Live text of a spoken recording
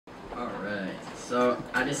So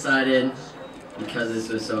I decided, because this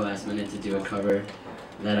was so last minute, to do a cover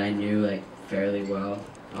that I knew like fairly well.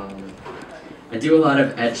 I do a lot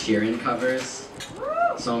of Ed Sheeran covers,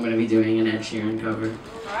 so I'm gonna be doing an Ed Sheeran cover.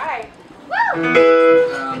 Alright.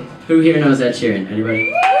 Who here knows Ed Sheeran?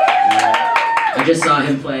 Anybody? I just saw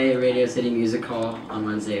him play Radio City Music Hall on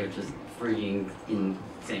Wednesday, which was freaking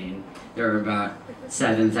insane. There were about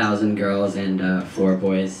 7,000 girls and 4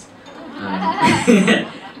 boys.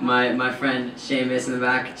 My friend Seamus in the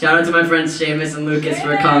back. Shout out to my friends Seamus and Lucas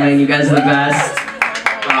for coming. You guys are the best.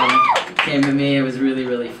 Came to me. It was really,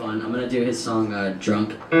 really fun. I'm gonna do his song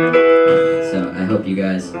Drunk. So I hope you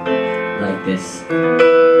guys like this. I'm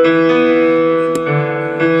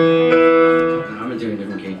gonna do a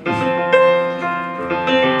different key.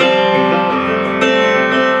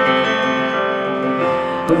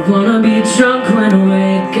 I wanna be drunk when I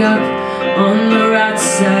wake up on the right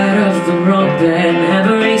side of the wrong bed.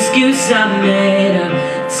 Every excuse I made up,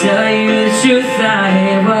 tell you the truth, I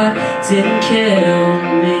hate what didn't kill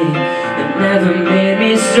me. It never made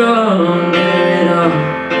me stronger at all.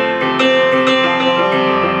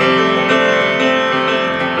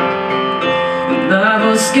 The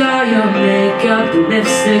Bible scar your makeup, the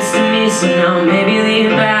lipsticks to me, so now maybe lean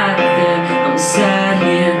back there. I'm sad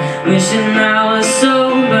here, wishing I was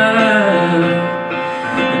sober.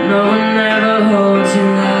 No one ever holds you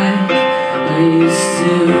like I used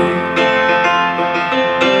to.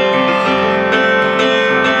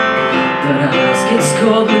 But our house gets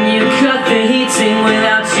cold when you cut the heating.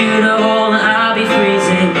 Without you to hold, I'll be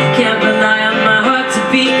freezing. Can't rely on my heart to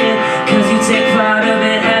beat it, 'cause you take part of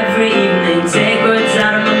it every evening. Take words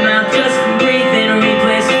out of my mouth just from breathing.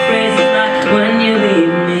 Replace the phrases like when you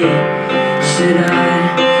leave me. Should I?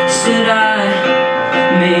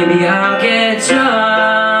 Maybe I'll get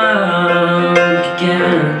drunk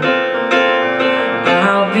again.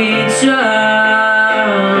 I'll be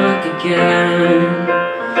drunk again.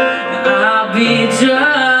 I'll be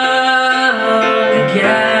drunk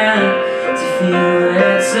again to feel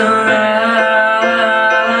it's alive.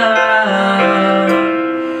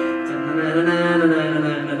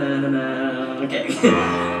 Okay.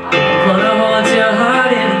 I wanna hold your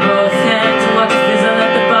heart in both hands and watch it fizzle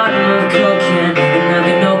at the bottom of a Coke can. And I've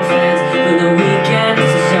got no plans for the weekend,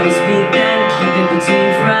 so shall we speak then? Keep it between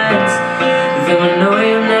friends. Though I know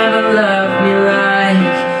you never loved me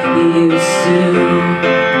like you used to.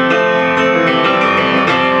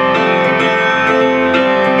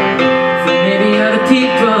 For maybe other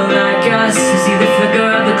people like us who see the flicker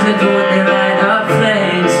of the clipper when they light up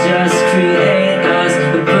flames, just create us.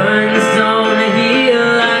 The burns don't heal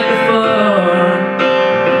like before.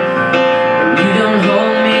 You don't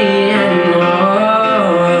hold me anymore.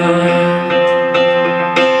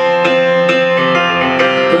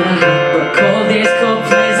 But cold days, cold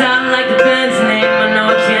plays out like the band's name. I know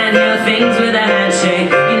I can't heal things with a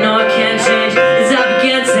handshake. You know I can't change as I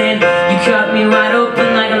began saying. You cut me wide open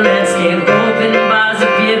like a landscape. Open bars of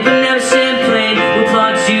beer but never champagne. Will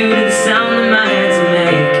applaud you to the sound of my hands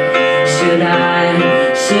make. Should I?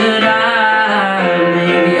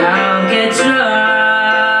 Maybe I'll get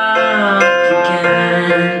drunk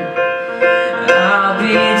again. I'll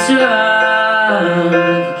be drunk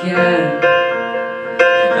again.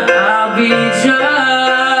 I'll be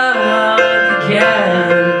drunk again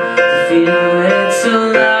to feel it's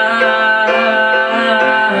alive.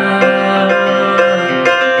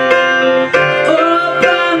 All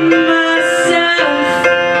by myself,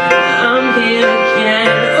 I'm here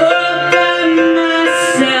again. All by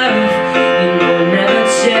myself, you know I never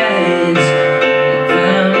change.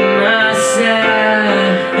 All by myself,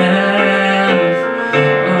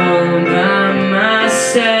 all by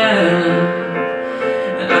myself.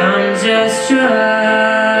 I'm just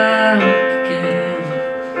drunk again.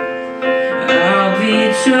 I'll be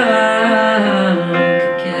drunk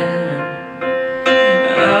again.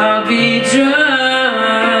 I'll be drunk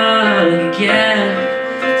again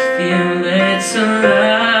to feel it's alive.